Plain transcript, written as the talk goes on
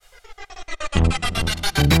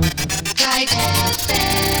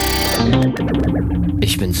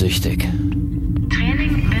bin süchtig.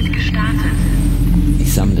 Training wird gestartet.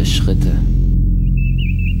 Ich sammle Schritte.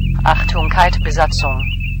 Achtung, Kite-Besatzung.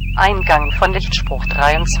 Eingang von Lichtspruch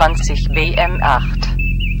 23 BM8.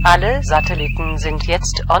 Alle Satelliten sind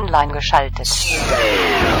jetzt online geschaltet.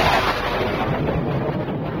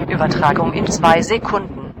 Übertragung in 2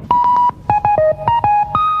 Sekunden.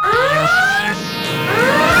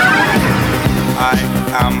 I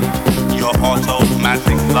am your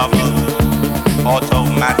automatic lover.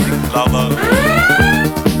 Automatic lover.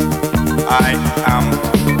 I am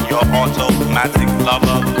your automatic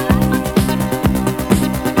lover.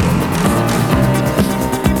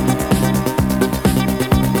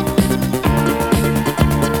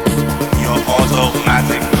 Your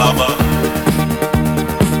automatic lover.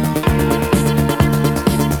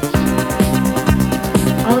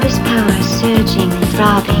 All this power surging and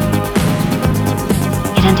throbbing.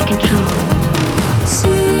 Get under control.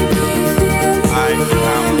 I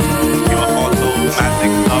am your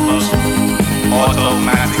automatic lover.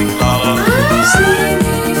 Automatic lover.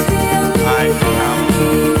 I am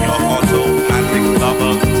your automatic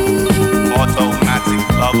lover. Automatic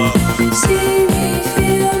lover.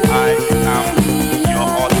 I am your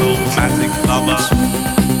automatic lover.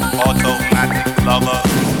 Automatic lover.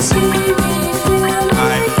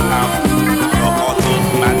 I am your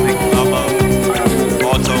automatic lover.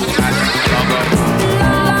 Automatic lover.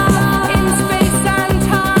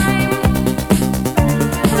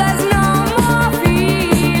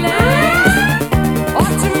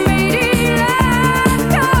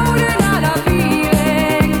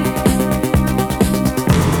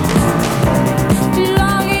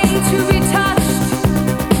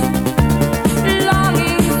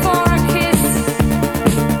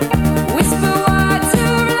 Whisper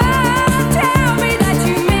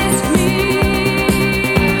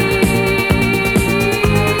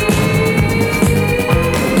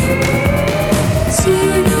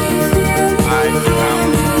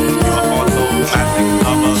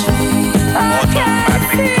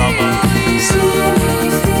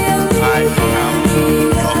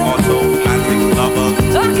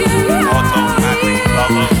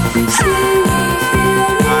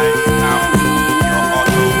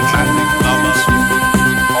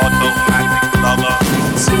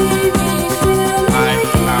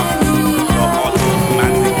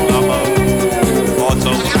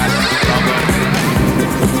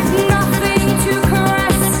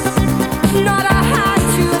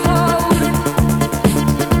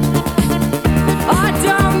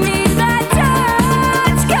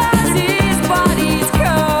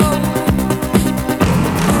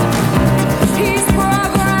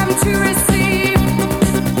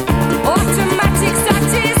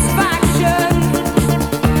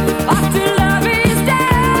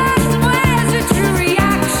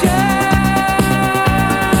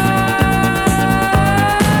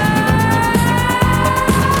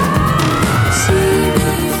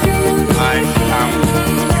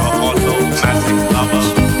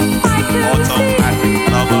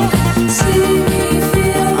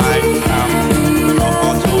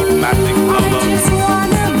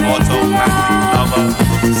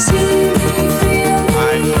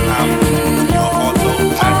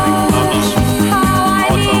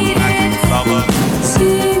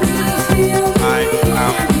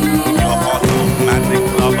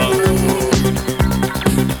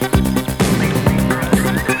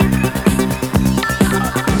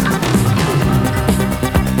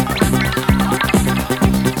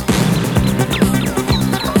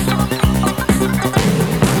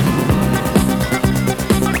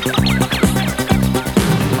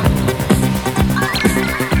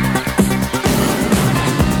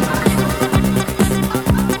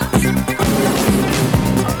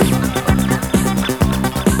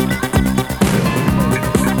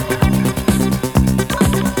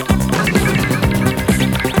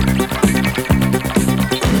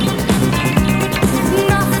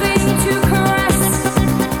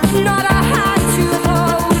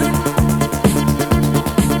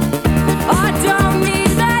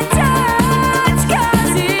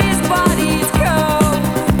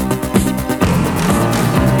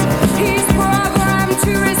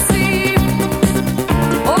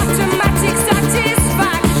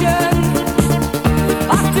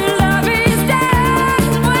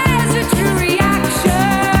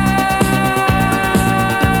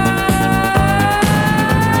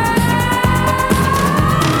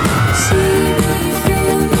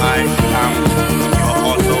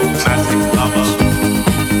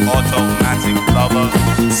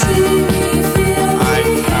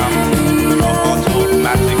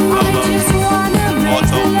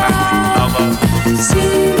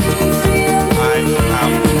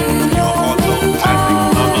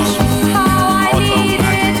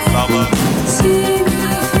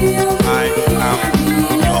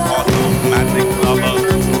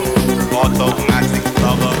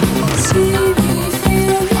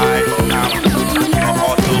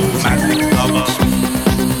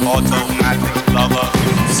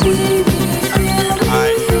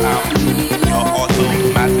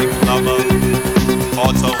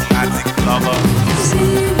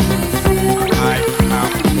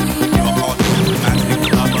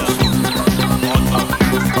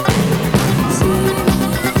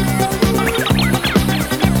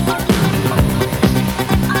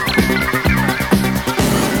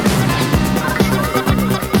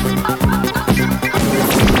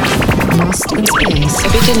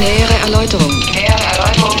Bitte nähere Erläuterungen. Nähere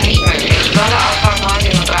Erläuterungen nicht möglich. Sonderauftrag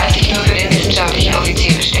 937 nur für den wissenschaftlichen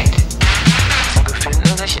Offizier bestimmt. Sie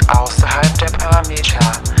befinden sich außerhalb der Parameter.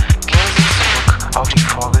 Gehen Sie zurück auf die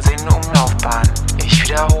vorgesehene Umlaufbahn. Ich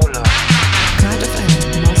wiederhole.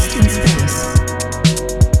 KFM, Lost in Space.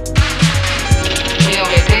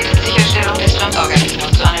 Priorität, Sicherstellung des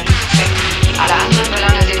Landorganismus zu Analysezwecken. Alle anderen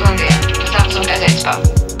Belange sekundär. Satzung ersetzbar.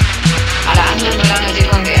 Alle anderen Belange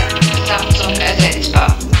sekundär. Satzung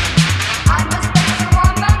ersetzbar.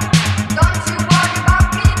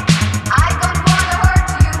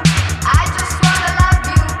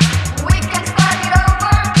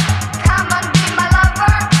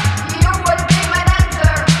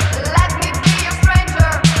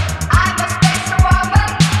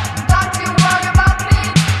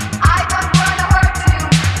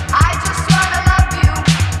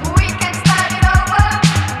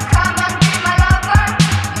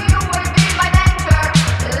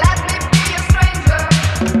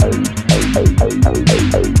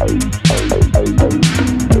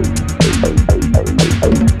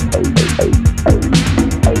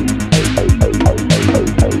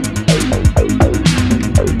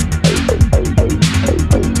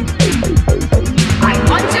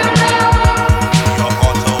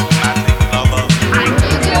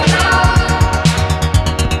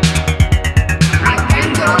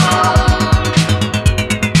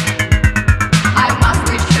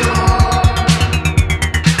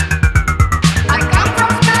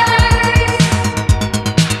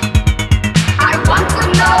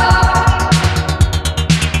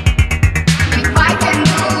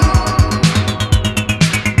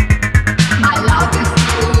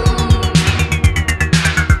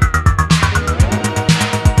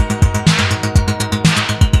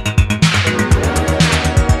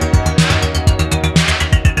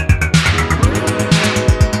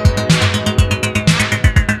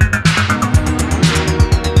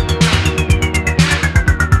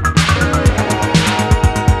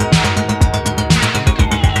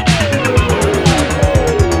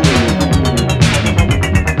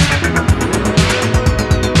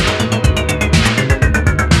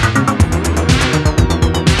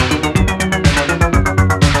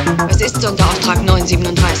 Sonderauftrag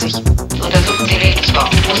 937. Untersuchen Sie Lebensform.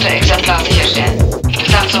 Musterexemplar sicherstellen.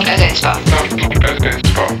 Satzung ersetzbar. Satzung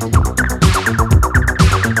ersetzbar.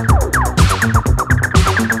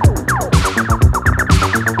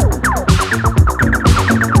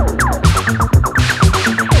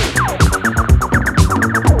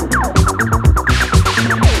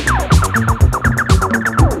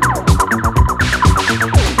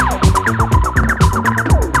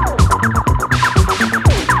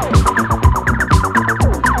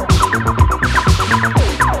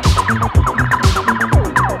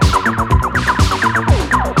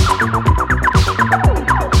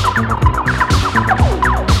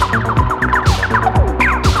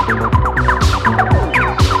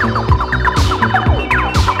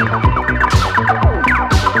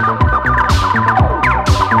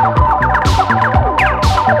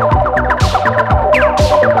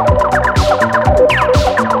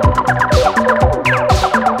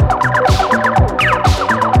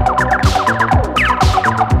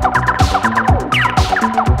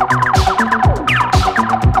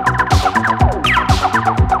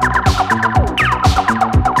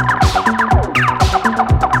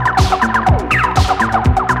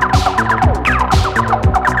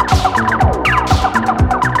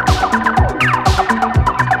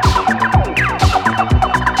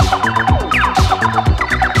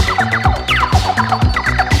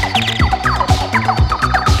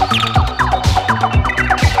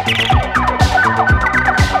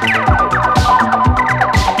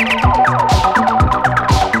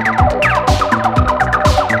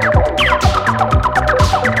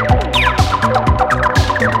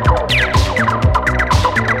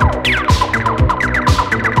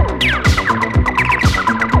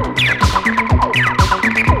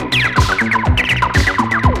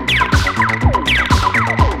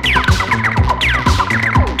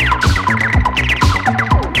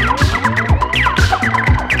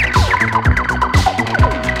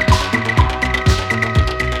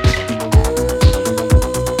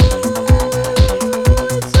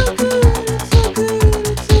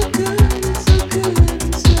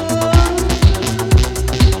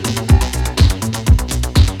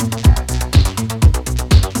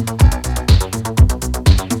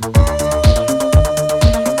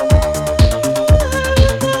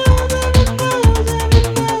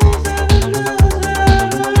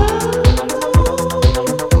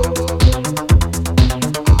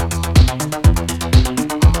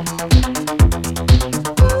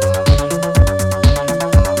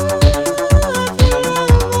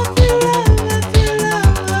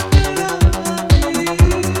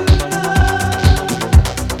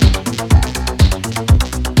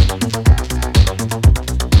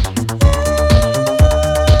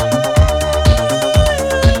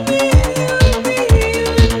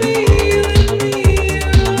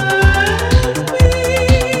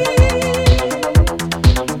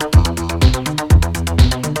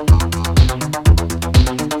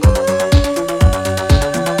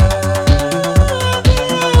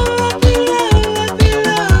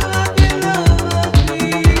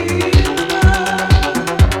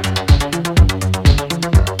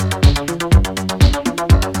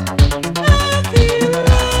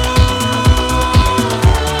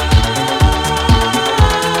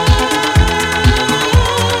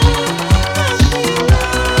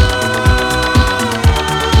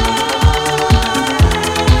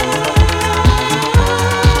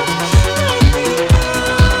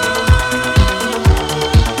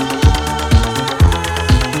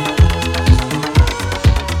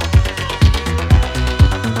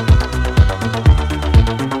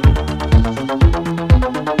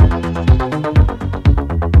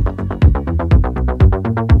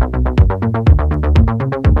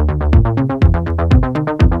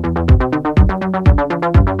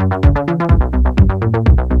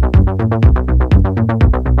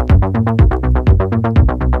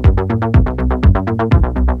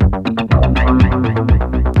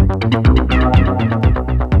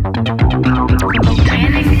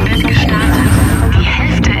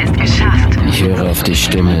 die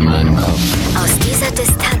Stimme in meinem Kopf. Aus dieser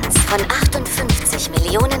Distanz von 58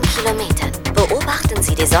 Millionen Kilometern beobachten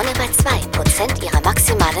Sie die Sonne bei 2% ihrer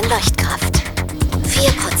maximalen Leuchtkraft.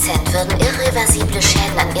 4% würden irreversible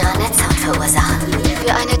Schäden an ihrer Netzhaut verursachen.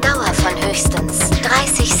 Für eine Dauer von höchstens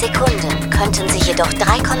 30 Sekunden könnten Sie jedoch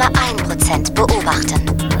 3,1% beobachten.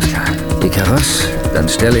 Icarus, dann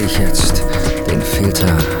stelle ich jetzt den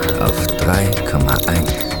Filter auf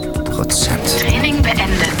 3,1%. Training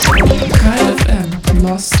beendet. KFM,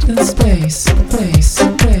 Lost in Space. Space,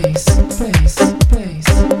 space, space, space,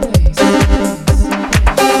 space.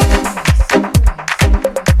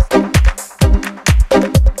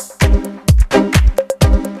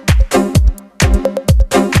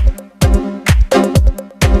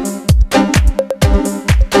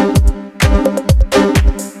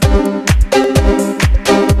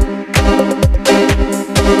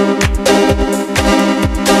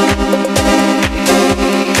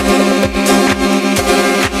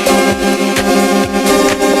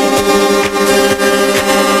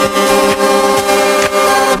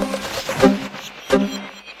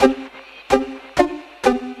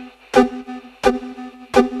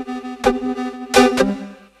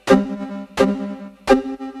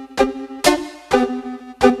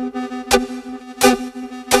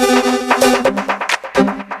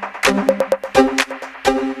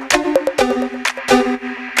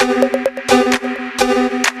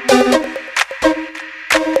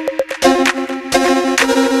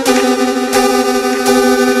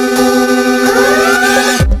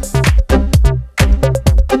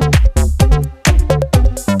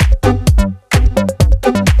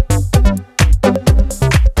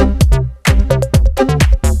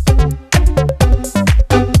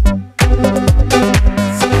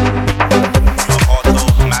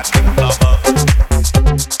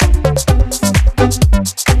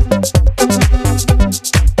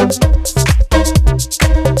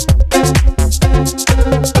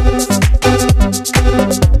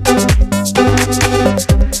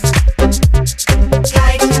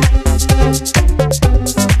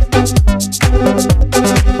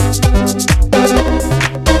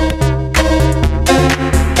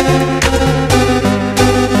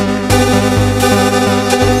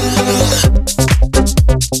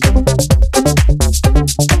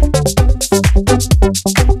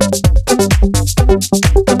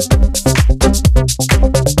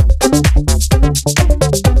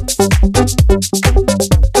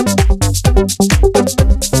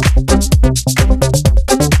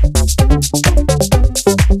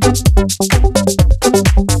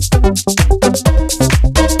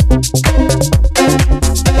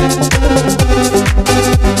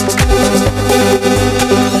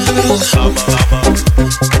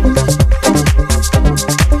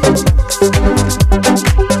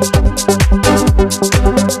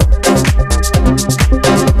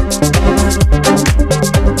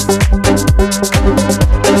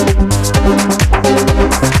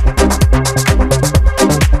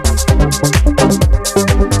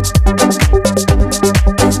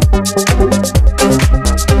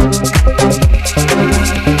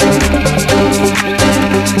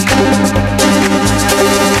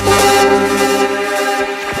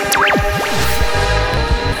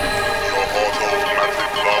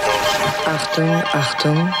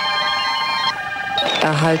 Achtung,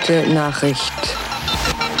 erhalte Nachricht.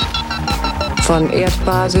 Von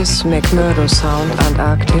Erdbasis McMurdo Sound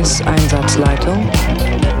Antarktis Einsatzleitung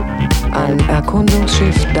an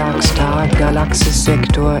Erkundungsschiff Darkstar Galaxis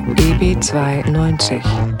Sektor EB290.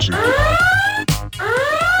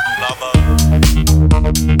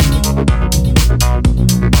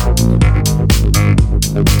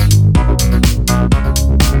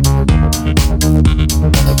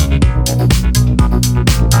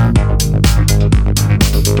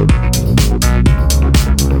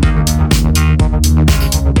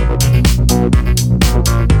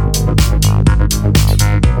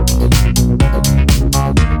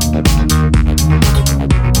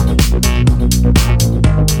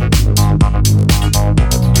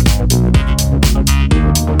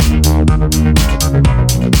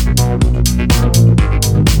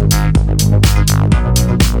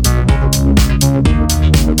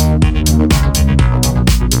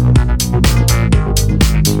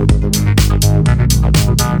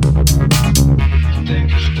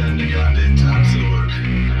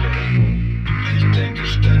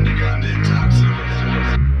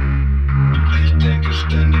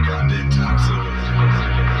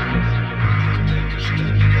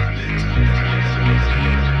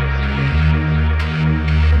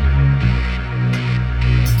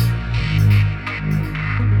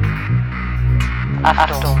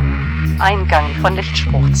 Eingang von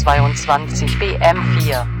Lichtspruch 22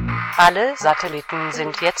 BM4. Alle Satelliten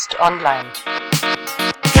sind jetzt online.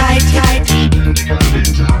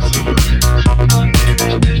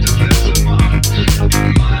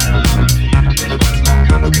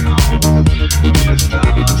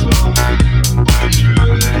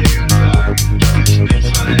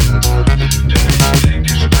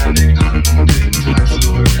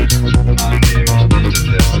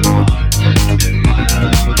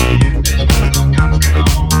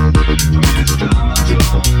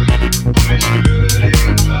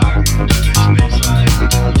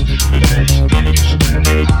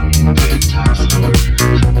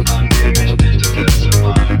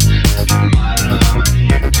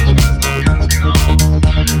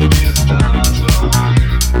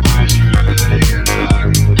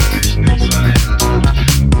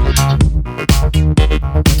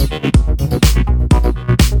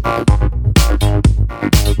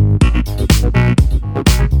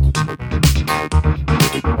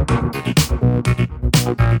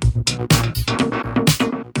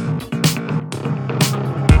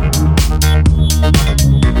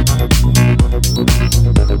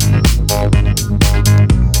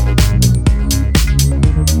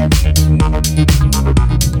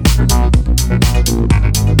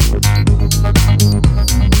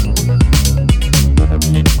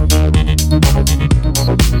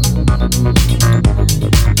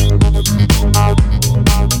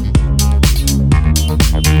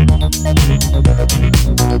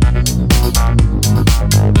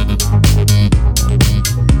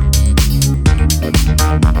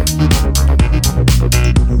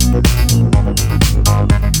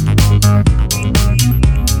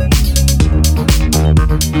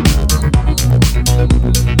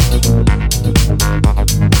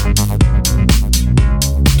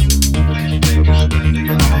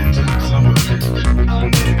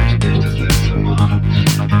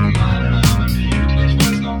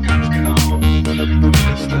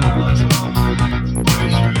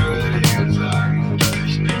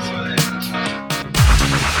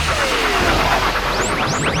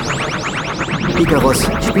 Icarus,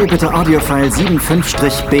 spiel bitte Audiofile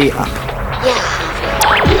 75-B ab. Ja.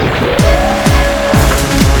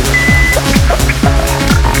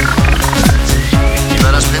 Wie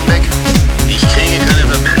war das, Pinback? Ich kriege keine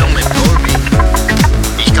Verbindung mit Tolby.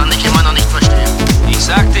 Ich kann dich immer noch nicht verstehen. Ich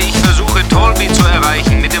sagte, ich versuche Tolby zu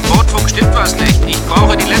erreichen. Mit dem Bordfunk stimmt was nicht. Ich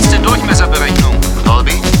brauche die letzte Durchmesserberechnung.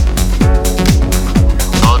 Tolby?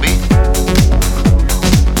 Tolby?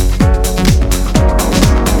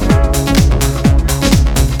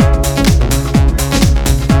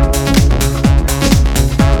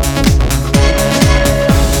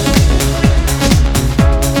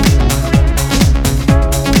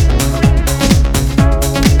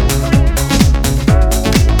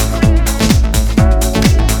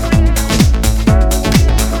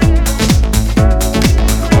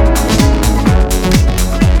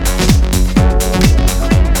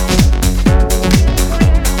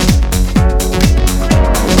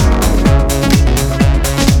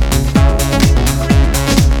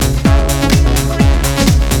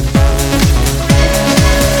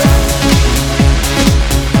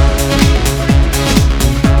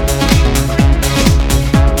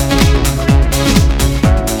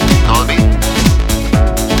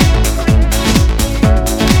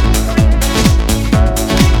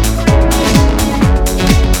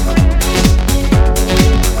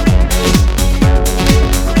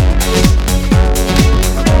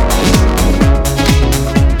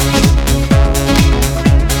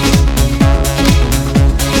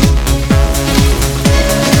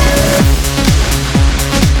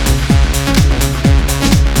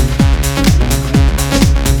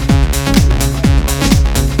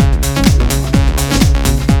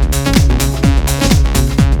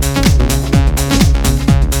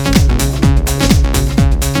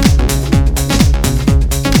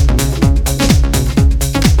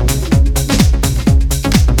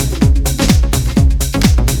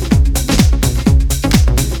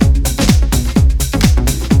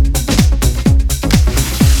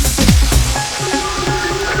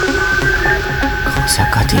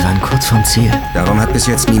 Vom Ziel. Darum hat bis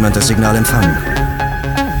jetzt niemand das Signal empfangen.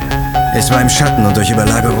 Es war im Schatten und durch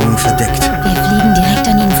Überlagerungen verdeckt. Wir fliegen direkt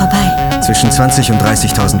an ihnen vorbei. Zwischen 20.000 und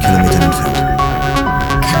 30.000 Kilometern entfernt.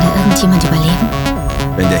 Kann da irgendjemand überleben?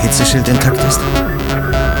 Wenn der Hitzeschild intakt ist.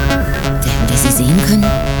 Werden wir sie sehen können?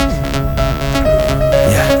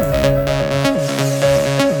 Ja.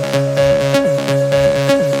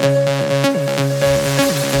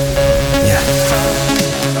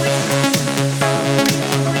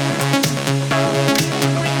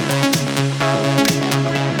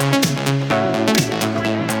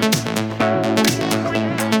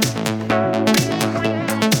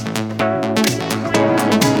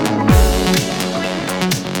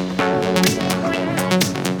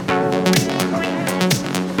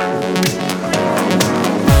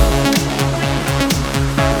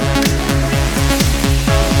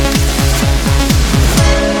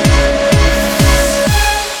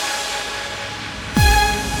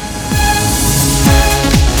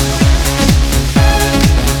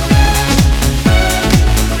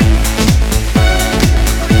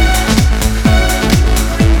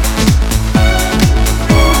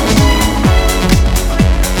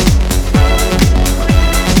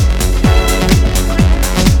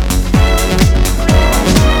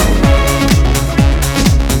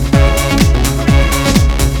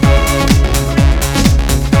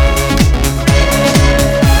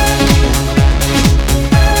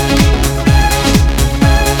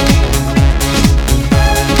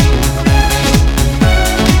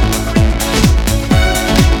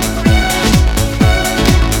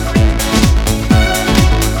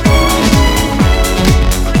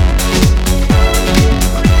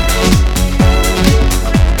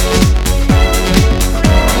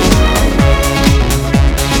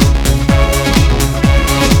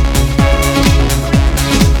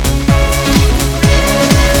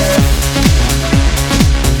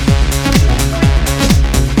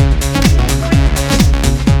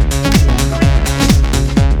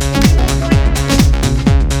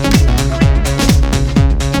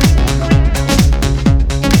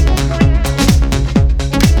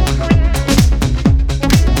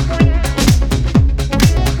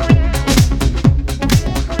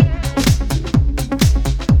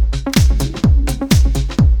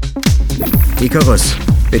 Icarus,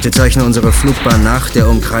 bitte zeichne unsere Flugbahn nach der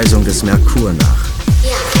Umkreisung des Merkur nach.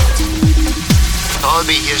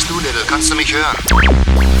 Colby, hier ist Doolittle. Kannst du mich hören?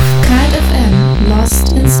 Kite FM,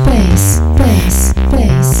 Lost in Space. Space,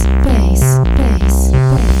 Space, Space, Space,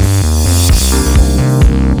 Space.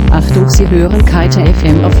 Achtung, Sie hören Kite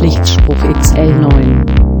FM auf Lichtspruch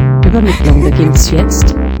XL9. Übermittlung beginnt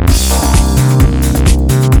jetzt.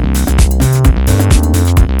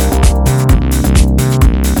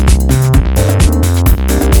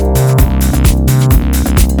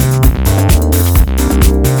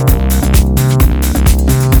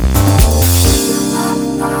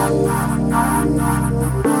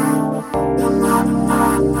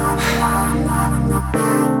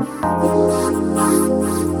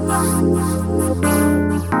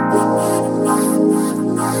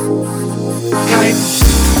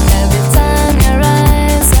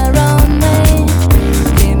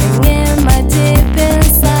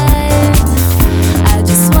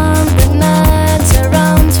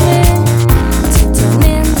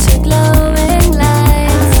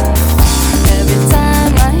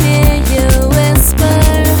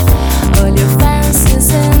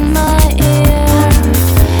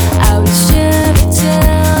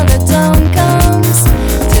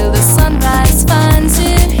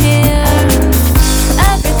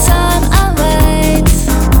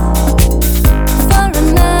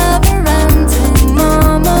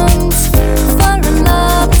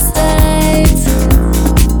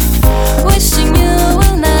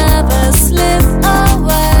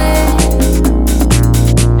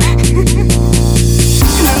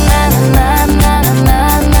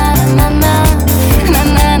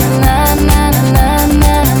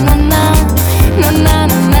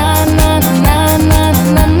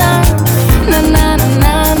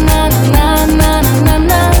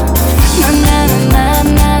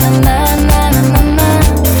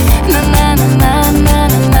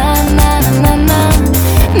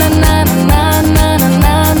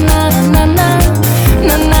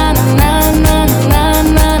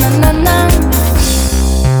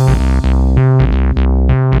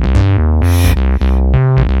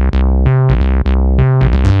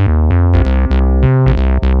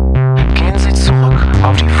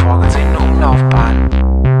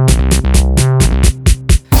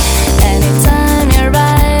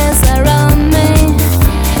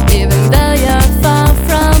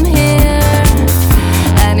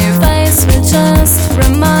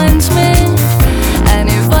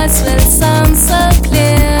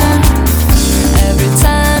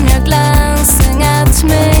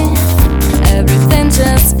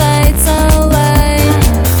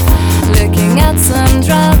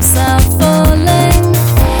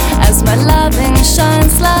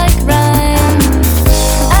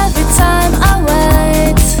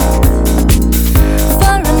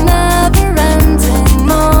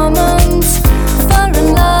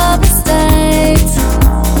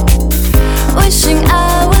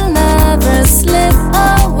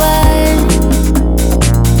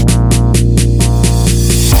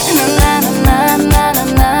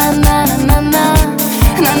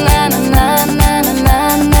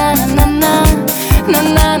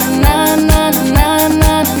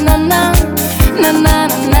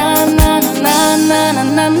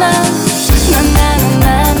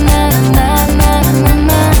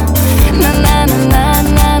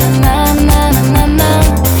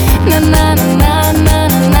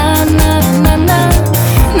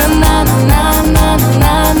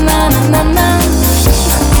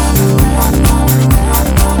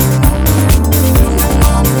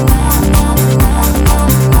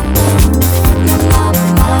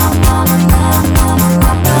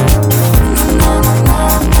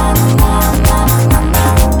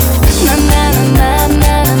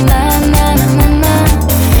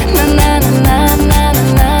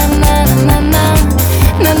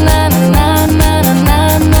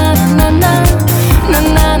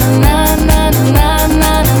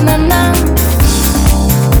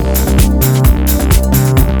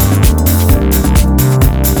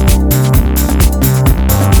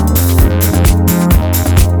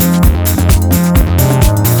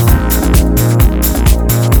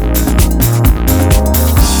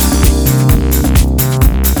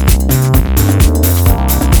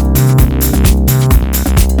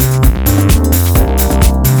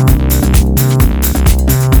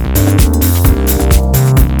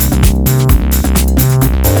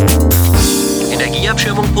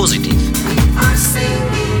 positiv.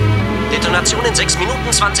 Detonation in 6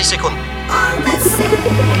 Minuten 20 Sekunden.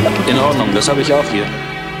 In Ordnung, das habe ich auch hier.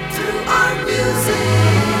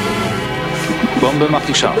 Bombe macht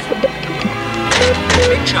dich scharf.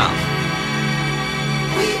 Bin scharf.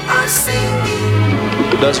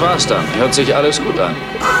 Das war's dann. Hört sich alles gut an.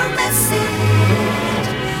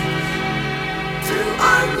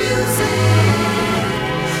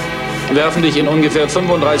 Werfen dich in ungefähr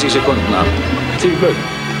 35 Sekunden ab. Viel Glück.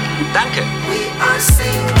 Danke.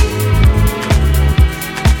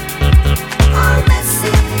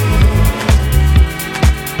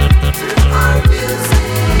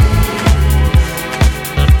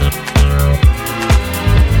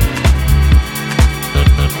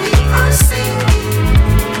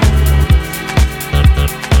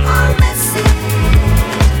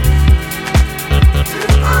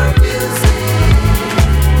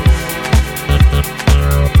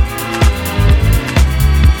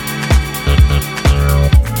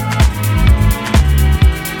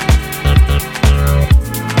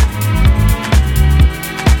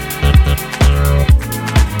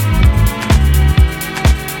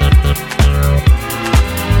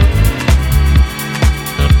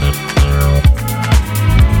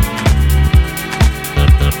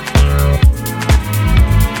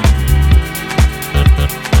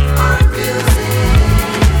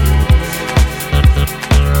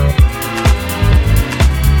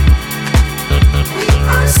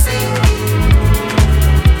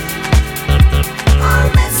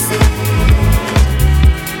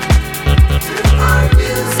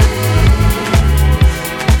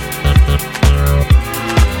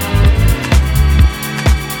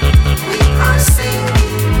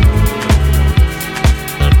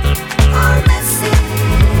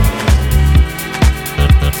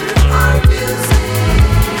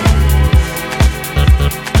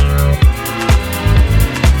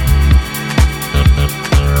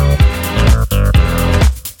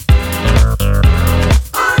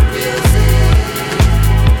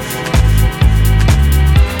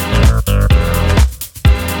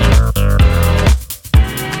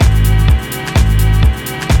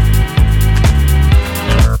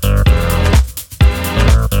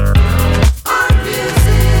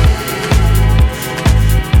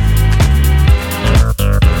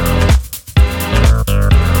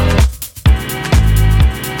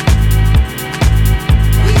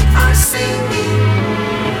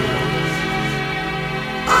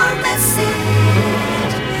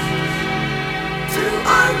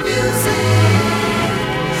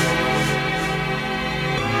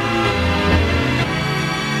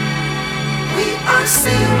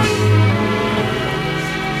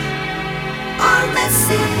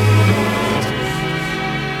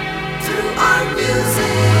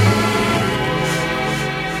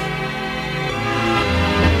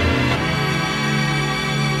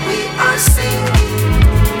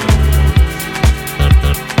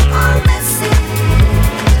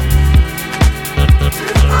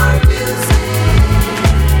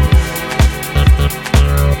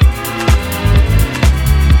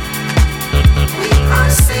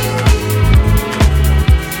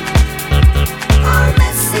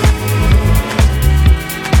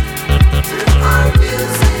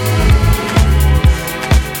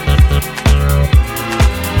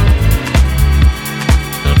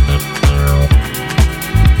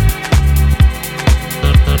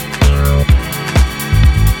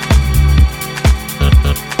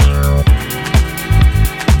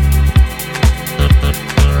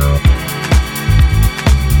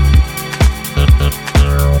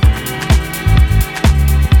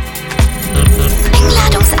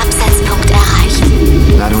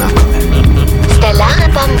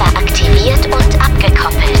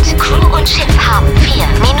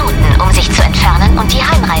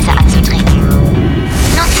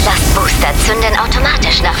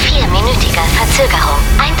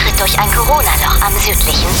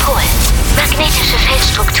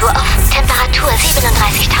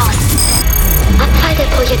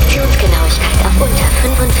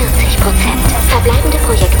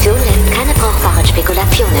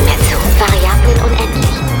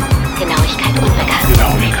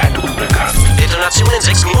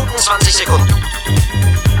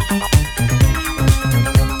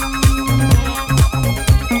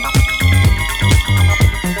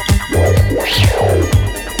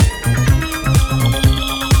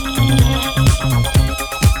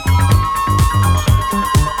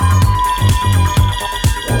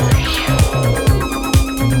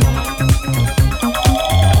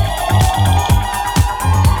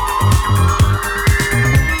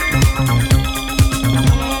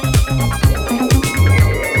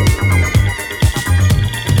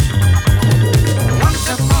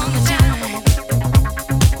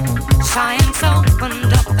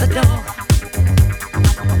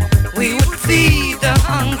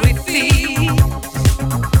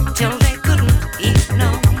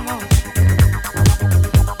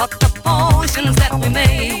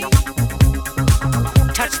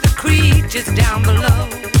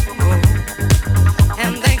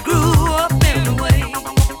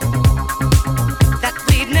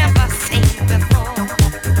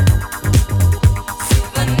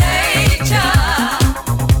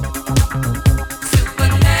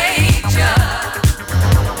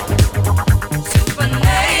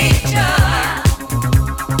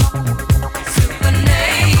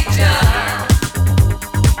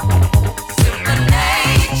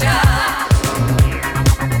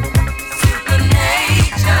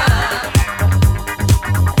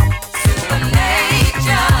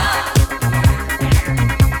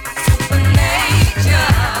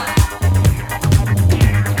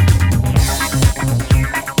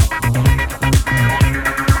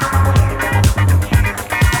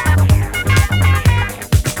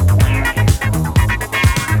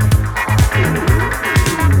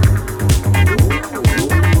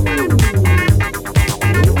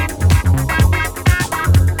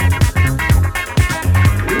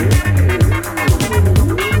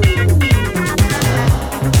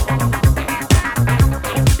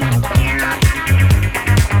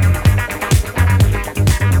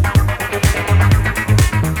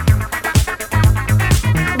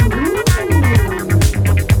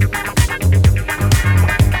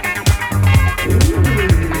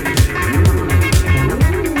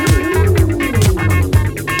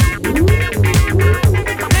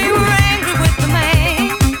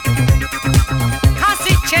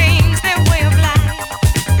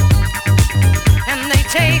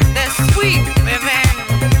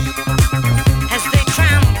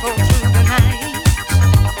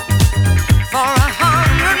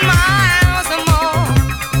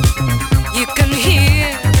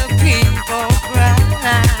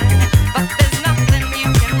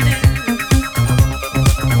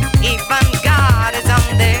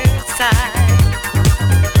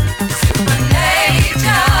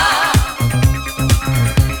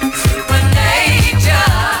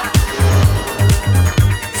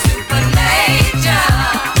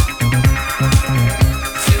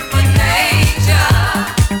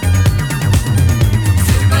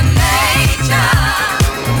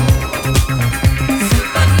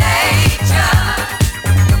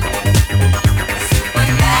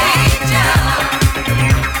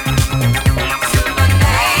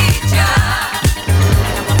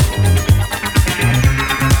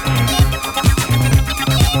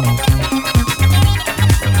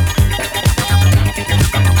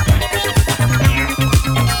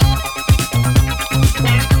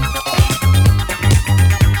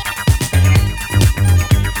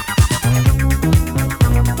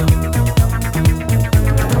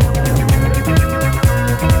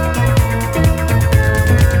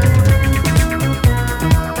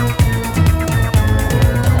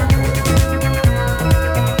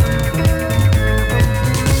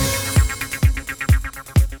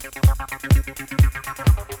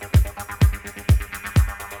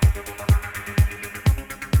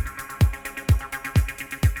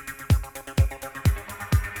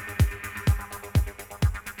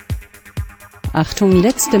 Achtung,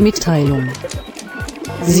 letzte Mitteilung.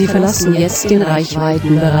 Sie verlassen jetzt den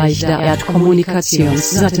Reichweitenbereich der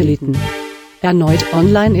Erdkommunikationssatelliten. Erneut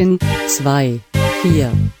online in 2,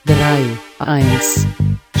 4, 3, 1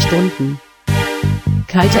 Stunden.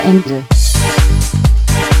 Kite Ende.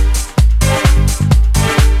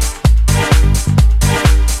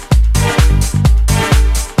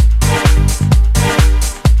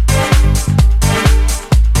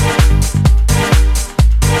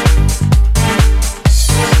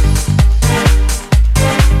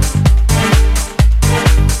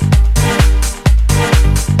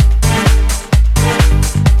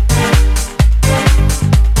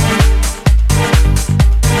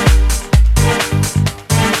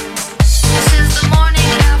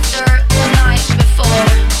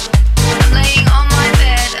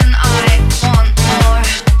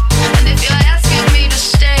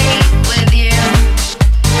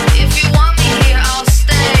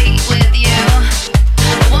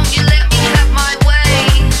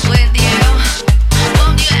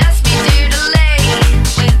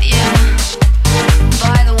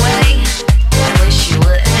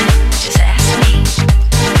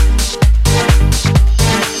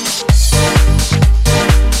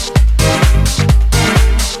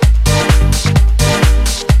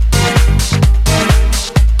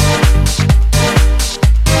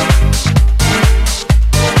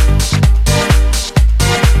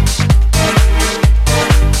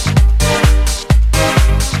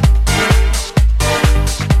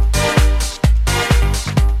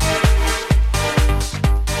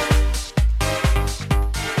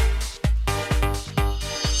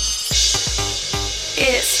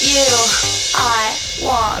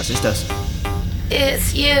 Was ist das?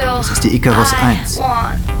 Das ist die Icarus 1.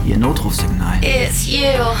 Ihr Notrufsignal.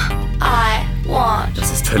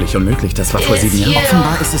 Das ist völlig unmöglich. Das war vor 7 Jahren.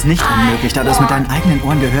 Offenbar ist es nicht unmöglich, da du es mit deinen eigenen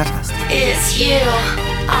Ohren gehört hast.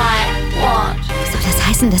 Soll das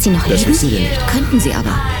heißen, dass Sie noch leben? Das wissen wir nicht. Könnten Sie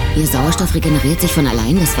aber. Ihr Sauerstoff regeneriert sich von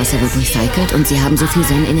allein, das Wasser wird recycelt und Sie haben so viel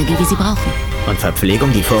Sonnenenergie, wie Sie brauchen. Und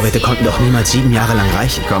Verpflegung? Die Vorräte konnten doch niemals 7 Jahre lang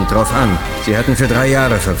reichen. Kommt drauf an. Sie hatten für 3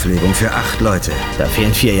 Jahre Verpflegung, für 8 Leute. Da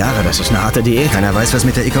fehlen 4 Jahre, das ist eine harte Diät. Keiner weiß, was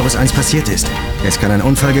mit der Icarus 1 passiert ist. Es kann ein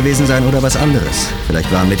Unfall gewesen sein oder was anderes.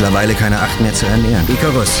 Vielleicht waren mittlerweile keine 8 mehr zu ernähren.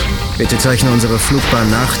 Icarus, bitte zeichne unsere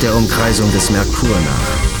Flugbahn nach der Umkreisung des Merkur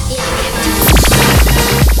nach.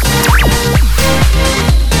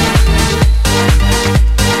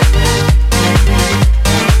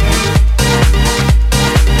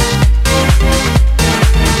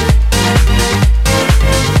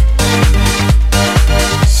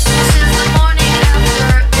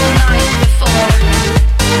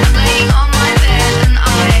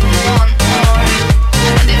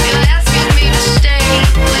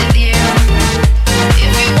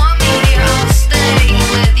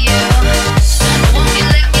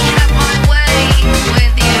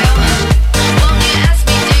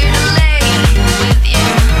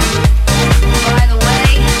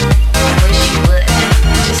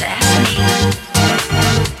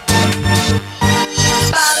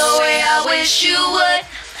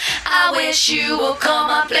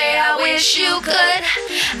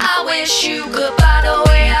 I wish you goodbye the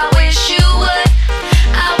way I wish you would.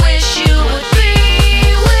 I wish you would be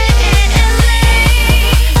with me.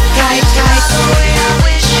 Tight, tight, the way I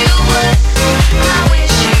wish you would. I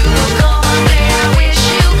wish you would go on there. I wish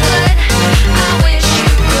you could. I wish you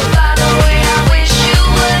goodbye the way I wish you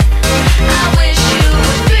would. I wish you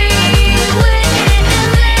would be with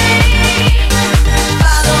me.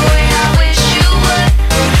 By the way I wish you would.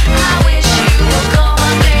 I wish you would go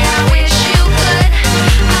on there. I wish you could.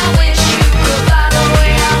 I wish you goodbye the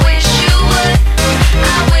way I wish you would.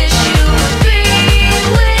 I wish you would be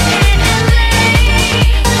with me.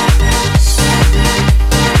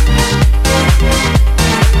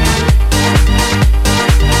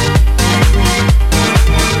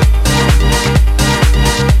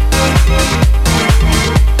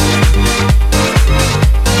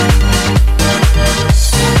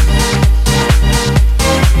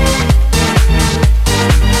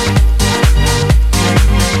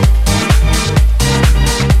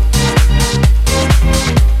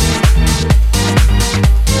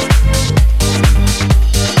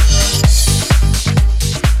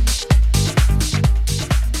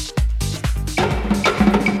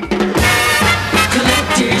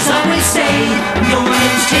 Collectors always say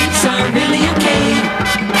Norman's tapes are really